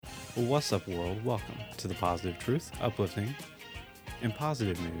What's up, world? Welcome to the Positive Truth, uplifting and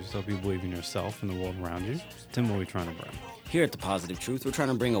positive news to help you believe in yourself and the world around you. Tim, what are we trying to bring? Here at The Positive Truth, we're trying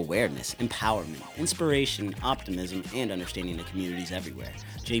to bring awareness, empowerment, inspiration, optimism, and understanding to communities everywhere.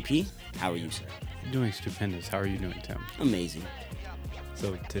 JP, how are you, sir? Doing stupendous. How are you doing, Tim? Amazing.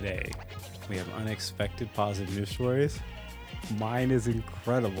 So today, we have unexpected positive news stories. Mine is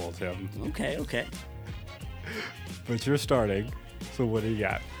incredible, Tim. Okay. But you're starting, so what do you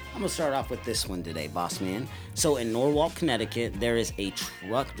got? I'm going to start off with this one today, boss man. So in Norwalk, Connecticut, there is a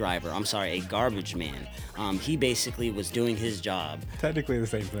garbage man. He basically was doing his job. Technically the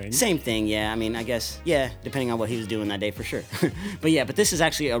same thing. Same thing, yeah. I mean, I guess, yeah, depending on what he was doing that day for sure. but this is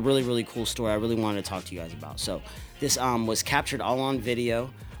actually a really, really cool story I really wanted to talk to you guys about. So this was captured all on video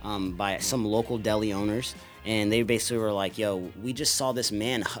by some local deli owners. And they basically were like, yo, we just saw this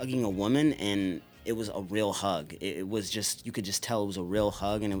man hugging a woman and it was a real hug. It was just, you could just tell it was a real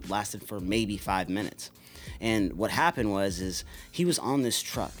hug, and it lasted for maybe 5 minutes. And what happened is he was on this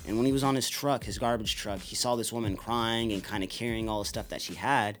truck, and when he was on his truck, his garbage truck, he saw this woman crying and kind of carrying all the stuff that she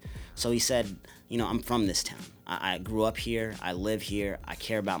had. So he said, I'm from this town. I grew up here, I live here, I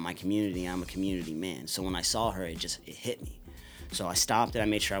care about my community, I'm a community man. So when I saw her, it hit me. So I stopped and I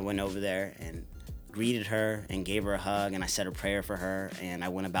made sure I went over there and greeted her and gave her a hug, and I said a prayer for her, and I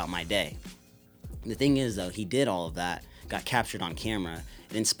went about my day. The thing is, though, he did all of that, got captured on camera.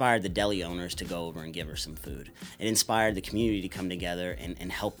 It inspired the deli owners to go over and give her some food. It inspired the community to come together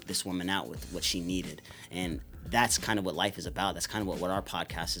and help this woman out with what she needed. And that's kind of what life is about. That's kind of what our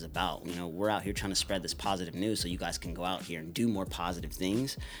podcast is about. We're out here trying to spread this positive news so you guys can go out here and do more positive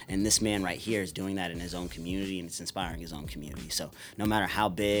things. And this man right here is doing that in his own community, and it's inspiring his own community. So no matter how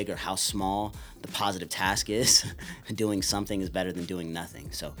big or how small the positive task is, doing something is better than doing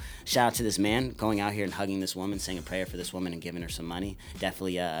nothing. So shout out to this man going out here and hugging this woman, saying a prayer for this woman and giving her some money.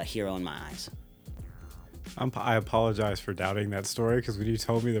 Definitely a hero in my eyes. I apologize for doubting that story, because when you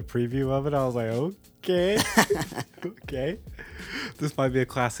told me the preview of it, I was like, okay. Okay. This might be a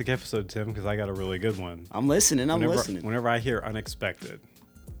classic episode, Tim, because I got a really good one. I'm listening. Whenever I hear unexpected,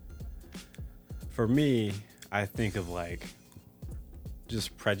 for me, I think of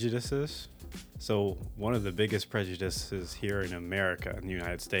just prejudices. So one of the biggest prejudices here in America, in the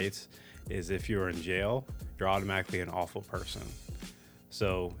United States, is if you're in jail, you're automatically an awful person.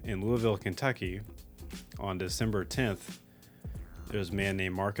 So in Louisville, Kentucky, on December 10th, there's a man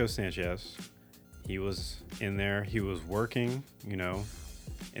named Marco Sanchez. He was in there. He was working, in the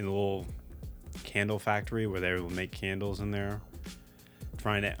little candle factory where they would make candles in there,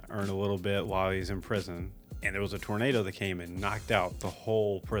 trying to earn a little bit while he's in prison. And there was a tornado that came and knocked out the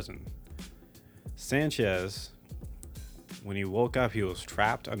whole prison. Sanchez, when he woke up, he was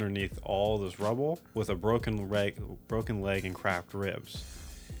trapped underneath all this rubble with a broken leg and cracked ribs.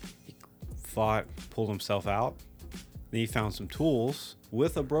 Fought, pulled himself out. Then he found some tools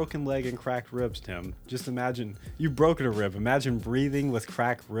with a broken leg and cracked ribs, Tim. Just imagine, you've broken a rib. Imagine breathing with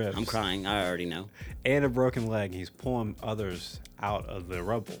cracked ribs. I'm crying. I already know. And a broken leg. He's pulling others out of the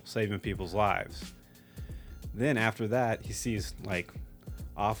rubble, saving people's lives. Then after that, he sees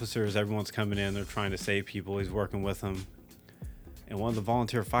officers, everyone's coming in. They're trying to save people. He's working with them. And one of the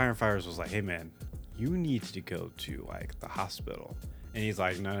volunteer firefighters was like, hey, man, you need to go to the hospital. And he's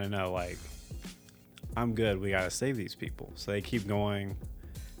like, no, I'm good. We got to save these people. So they keep going.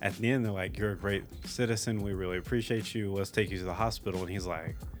 At the end, they're like, you're a great citizen. We really appreciate you. Let's take you to the hospital. And he's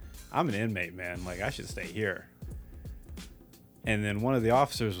like, I'm an inmate, man. I should stay here. And then one of the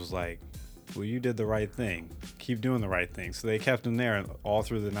officers was like, well, you did the right thing. Keep doing the right thing. So they kept him there all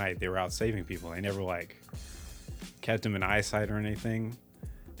through the night. They were out saving people. They never kept him in eyesight or anything.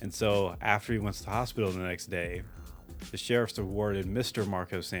 And so after he went to the hospital the next day, the sheriff's awarded Mr.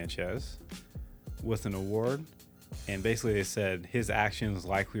 Marco Sanchez with an award, and basically they said his actions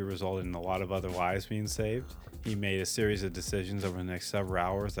likely resulted in a lot of other lives being saved. He made a series of decisions over the next several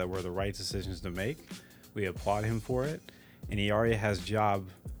hours that were the right decisions to make. We applaud him for it, and he already has job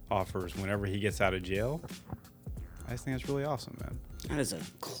offers whenever he gets out of jail. I just think that's really awesome, man. That is a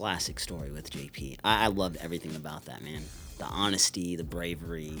classic story with JP. I loved everything about that, man. The honesty, the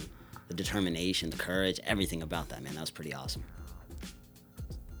bravery, the determination, the courage, everything about that, man. That was pretty awesome.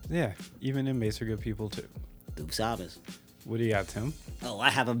 Yeah, even inmates are good people too. Tú sabes. What do you got, Tim? Oh, I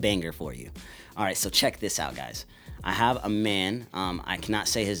have a banger for you. All right, so check this out, guys. I have a man, I cannot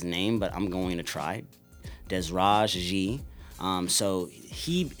say his name, but I'm going to try. Desraj G. So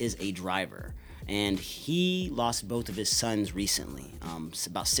he is a driver, and he lost both of his sons recently.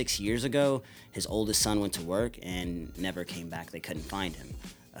 About 6 years ago, his oldest son went to work and never came back. They couldn't find him.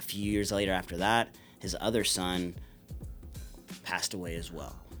 A few years later after that, his other son passed away as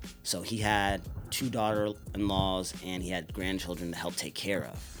well. So he had 2 daughter-in-laws and he had grandchildren to help take care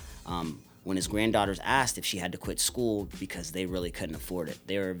of. When his granddaughters asked if she had to quit school because they really couldn't afford it,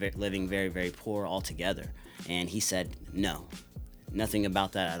 they were living very, very poor altogether. And he said, no, nothing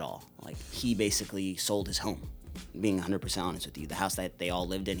about that at all. Like, he basically sold his home, being 100% honest with you. The house that they all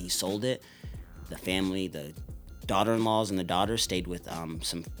lived in, he sold it. The family, the daughter-in-laws and the daughters stayed with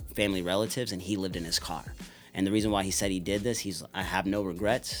some family relatives, and he lived in his car. And the reason why he said he did this, I have no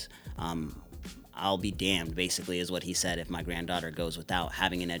regrets. I'll be damned, basically, is what he said, if my granddaughter goes without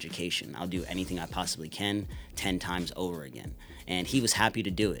having an education. I'll do anything I possibly can 10 times over again. And he was happy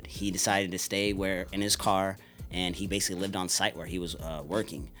to do it. He decided to stay in his car, and he basically lived on site where he was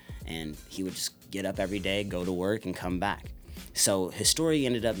working. And he would just get up every day, go to work, and come back. So his story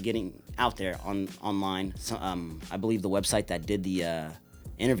ended up getting out there online. So, I believe the website that did the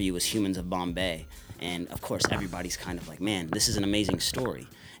interview was Humans of Bombay. And of course, everybody's kind of like, man, this is an amazing story.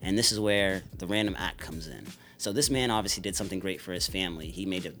 And this is where the random act comes in. So this man obviously did something great for his family. He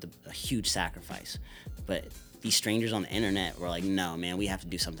made a huge sacrifice. But these strangers on the internet were like, no, man, we have to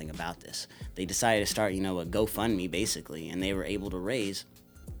do something about this. They decided to start, a GoFundMe, basically. And they were able to raise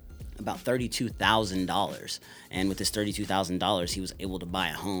about $32,000. And with this $32,000, he was able to buy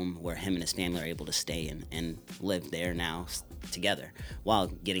a home where him and his family are able to stay in and live there now together while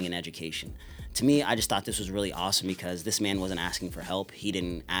getting an education. To me, I just thought this was really awesome because this man wasn't asking for help. He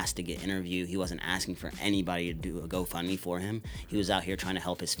didn't ask to get interviewed. He wasn't asking for anybody to do a GoFundMe for him. He was out here trying to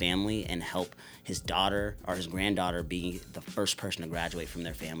help his family and help his daughter or his granddaughter be the first person to graduate from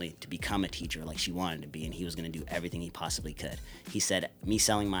their family to become a teacher like she wanted to be, and he was going to do everything he possibly could. He said, me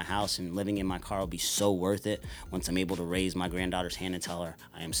selling my house and living in my car will be so worth it once I'm able to raise my granddaughter's hand and tell her,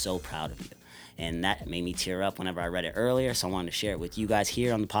 I am so proud of you. And that made me tear up whenever I read it earlier, so I wanted to share it with you guys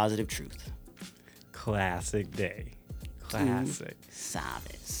here on The Positive Truth. Classic day. Classic.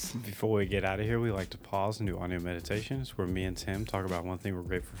 Sabbaths. Before we get out of here, we like to pause and do audio meditations where me and Tim talk about one thing we're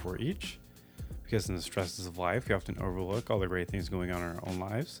grateful for each. Because in the stresses of life, we often overlook all the great things going on in our own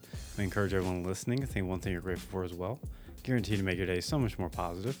lives. We encourage everyone listening to think one thing you're grateful for as well. Guaranteed to make your day so much more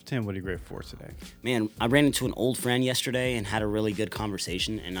positive. Tim, what are you grateful for today? Man, I ran into an old friend yesterday and had a really good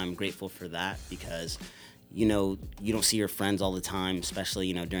conversation, and I'm grateful for that because, you don't see your friends all the time,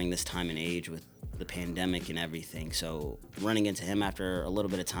 especially, during this time and age with the pandemic and everything. So running into him after a little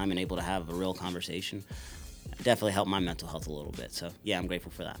bit of time and able to have a real conversation definitely helped my mental health a little bit. So yeah, I'm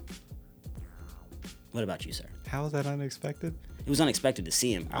grateful for that. What about you, sir? How is that unexpected? It was unexpected to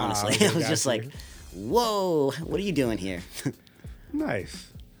see him, honestly. Okay, I was just like, whoa, what are you doing here?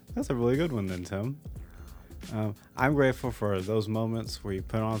 Nice. That's a really good one then, Tim. I'm grateful for those moments where you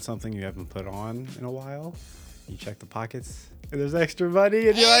put on something you haven't put on in a while. You check the pockets and there's extra money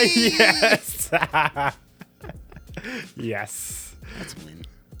and you're like, yes. Yes. That's a win.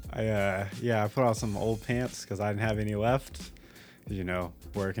 I put on some old pants because I didn't have any left.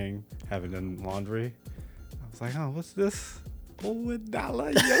 Working, haven't done laundry. I was like, oh, what's this? Oh,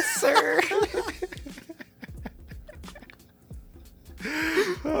 $1. Yes, sir.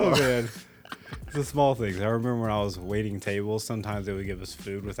 Oh, man. It's the small things. I remember when I was waiting tables, sometimes they would give us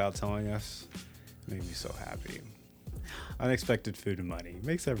food without telling us. It made me so happy. Unexpected food and money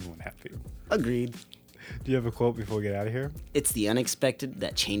makes everyone happy. Agreed. Do you have a quote before we get out of here? It's the unexpected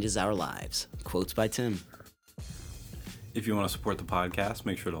that changes our lives. Quotes by Tim. If you want to support the podcast,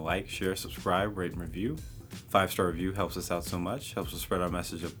 make sure to like, share, subscribe, rate, and review. 5-star review helps us out so much, helps us spread our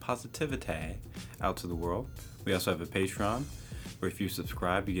message of positivity out to the world. We also have a Patreon, where if you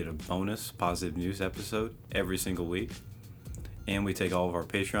subscribe, you get a bonus positive news episode every single week. And we take all of our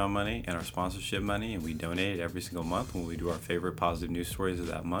Patreon money and our sponsorship money, and we donate it every single month when we do our favorite positive news stories of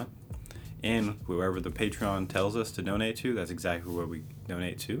that month. And whoever the Patreon tells us to donate to, that's exactly where we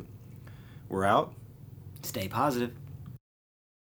donate to. We're out. Stay positive.